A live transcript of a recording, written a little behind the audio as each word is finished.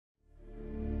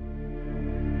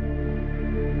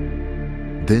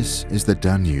This is the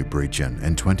Danube region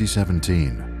in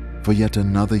 2017. For yet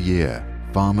another year,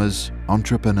 farmers,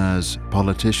 entrepreneurs,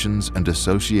 politicians and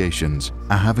associations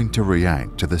are having to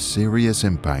react to the serious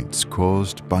impacts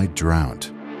caused by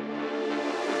drought.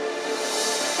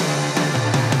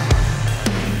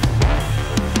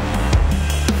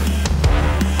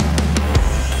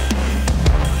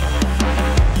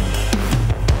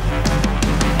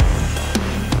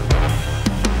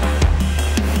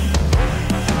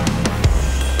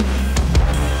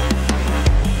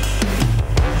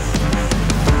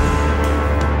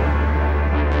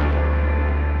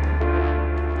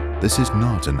 This is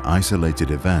not an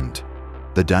isolated event.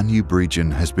 The Danube region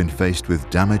has been faced with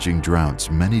damaging droughts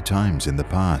many times in the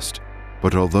past.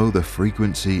 But although the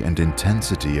frequency and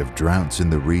intensity of droughts in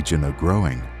the region are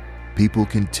growing, people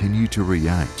continue to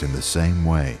react in the same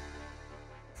way.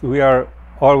 We are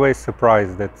always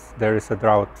surprised that there is a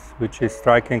drought which is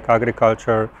striking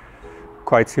agriculture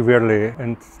quite severely.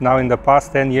 And now in the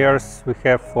past 10 years we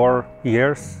have 4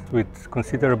 years with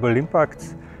considerable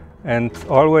impacts. And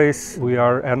always we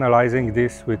are analyzing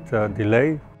this with a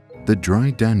delay. The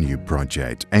DriDanube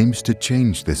project aims to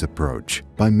change this approach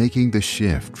by making the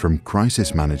shift from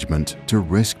crisis management to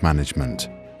risk management,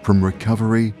 from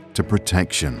recovery to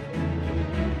protection.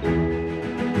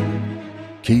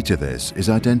 Key to this is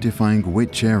identifying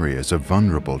which areas are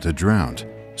vulnerable to drought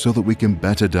so that we can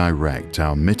better direct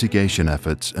our mitigation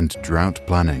efforts and drought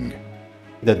planning.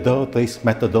 The drought risk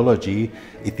methodology,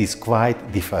 it is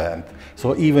quite different.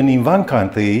 So even in one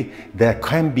country, there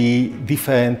can be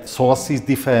different sources,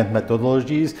 different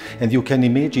methodologies, and you can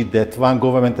imagine that one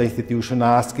government institution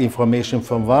asks information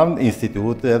from one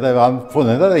institute, the other one from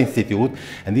another institute,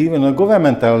 and even a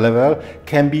governmental level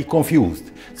can be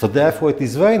confused. So therefore it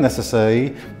is very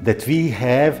necessary that we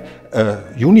have a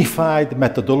unified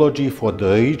methodology for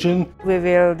the region. We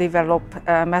will develop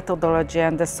a methodology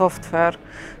and a software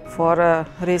for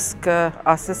risk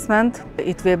assessment.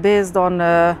 It will be based on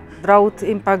drought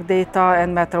impact data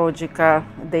and meteorological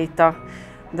data.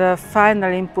 The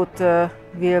final input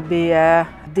will be a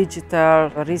digital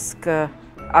risk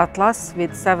atlas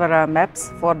with several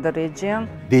maps for the region.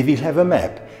 They will have a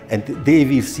map and they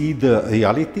will see the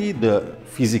reality, the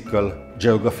physical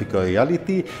geographical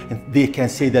reality, and they can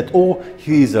say that, oh,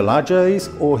 here is a larger risk,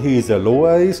 or here is a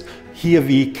lower risk, here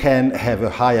we can have a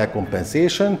higher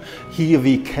compensation, here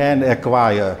we can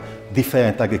acquire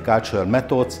different agricultural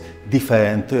methods,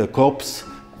 different crops,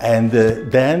 and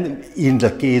then in the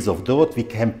case of drought we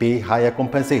can pay higher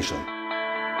compensation.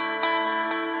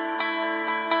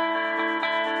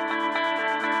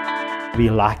 We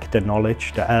lack the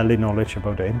knowledge, the early knowledge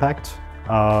about the impact.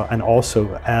 And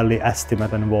also early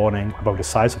estimate and warning about the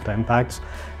size of the impacts,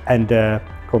 and a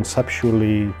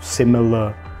conceptually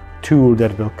similar tool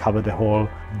that will cover the whole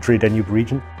DriDanube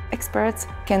region. Experts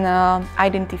can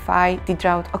identify the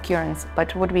drought occurrence,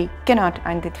 but what we cannot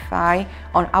identify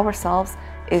on ourselves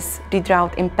is the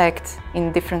drought impact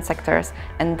in different sectors,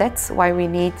 and that's why we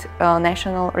need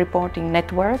national reporting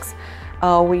networks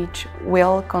which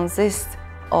will consist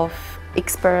of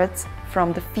experts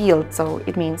from the field, so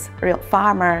it means real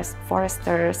farmers,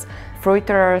 foresters,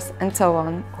 fruiterers and so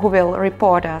on, who will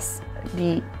report us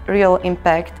the real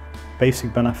impact.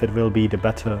 Basic benefit will be the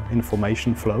better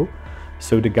information flow.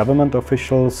 So the government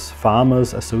officials,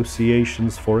 farmers,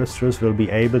 associations, foresters will be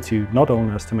able to not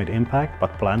only estimate impact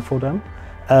but plan for them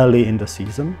early in the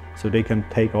season, so they can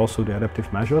take also the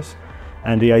adaptive measures.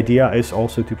 And the idea is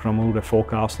also to promote a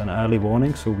forecast and early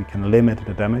warning, so we can limit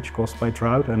the damage caused by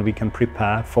drought and we can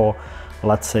prepare for,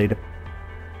 let's say, the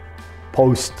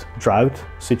post-drought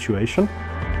situation.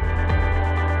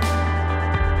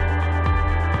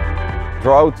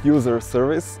 Drought user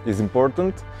service is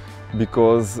important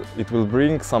because it will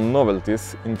bring some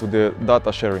novelties into the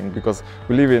data sharing, because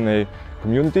we live in a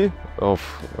community of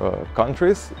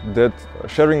countries that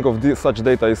sharing of such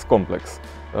data is complex.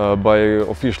 By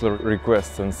official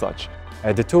requests and such.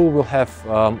 The tool will have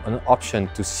an option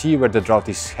to see where the drought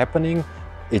is happening,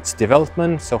 its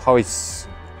development, so how it's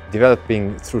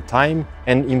developing through time,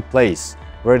 and in place,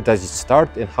 where does it start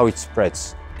and how it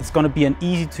spreads. It's going to be an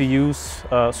easy-to-use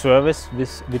service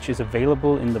which is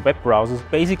available in the web browsers.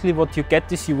 Basically what you get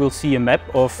is you will see a map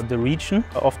of the region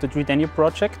of the DriDanube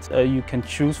project. You can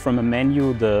choose from a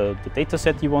menu the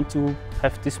dataset you want to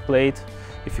have displayed.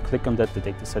 If you click on that, the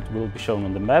dataset will be shown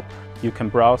on the map. You can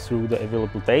browse through the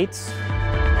available dates.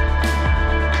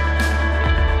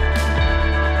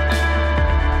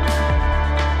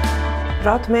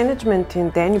 Drought management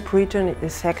in Danube region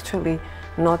is actually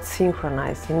not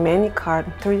synchronized. In many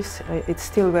countries it's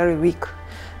still very weak.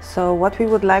 So what we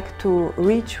would like to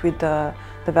reach with the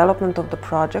development of the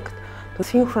project,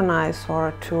 synchronize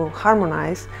or to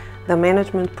harmonize the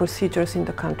management procedures in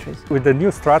the countries. With the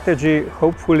new strategy,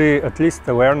 hopefully at least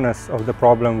awareness of the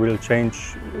problem will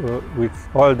change with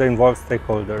all the involved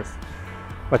stakeholders.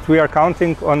 But we are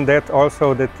counting on that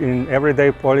also, that in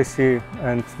everyday policy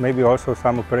and maybe also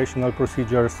some operational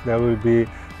procedures there will be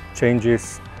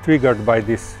changes triggered by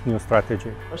this new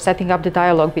strategy. Setting up the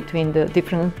dialogue between the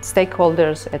different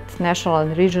stakeholders at national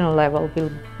and regional level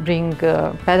will bring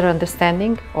better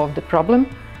understanding of the problem,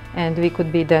 and we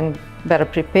could be then better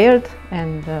prepared,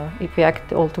 and if we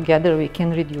act all together we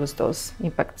can reduce those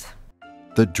impacts.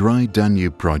 The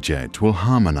DriDanube project will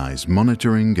harmonize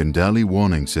monitoring and early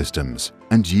warning systems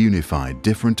and unify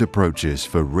different approaches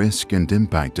for risk and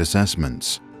impact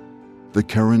assessments. The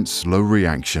current slow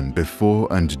reaction before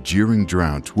and during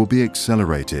drought will be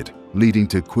accelerated, leading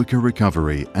to quicker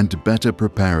recovery and better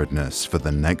preparedness for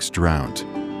the next drought.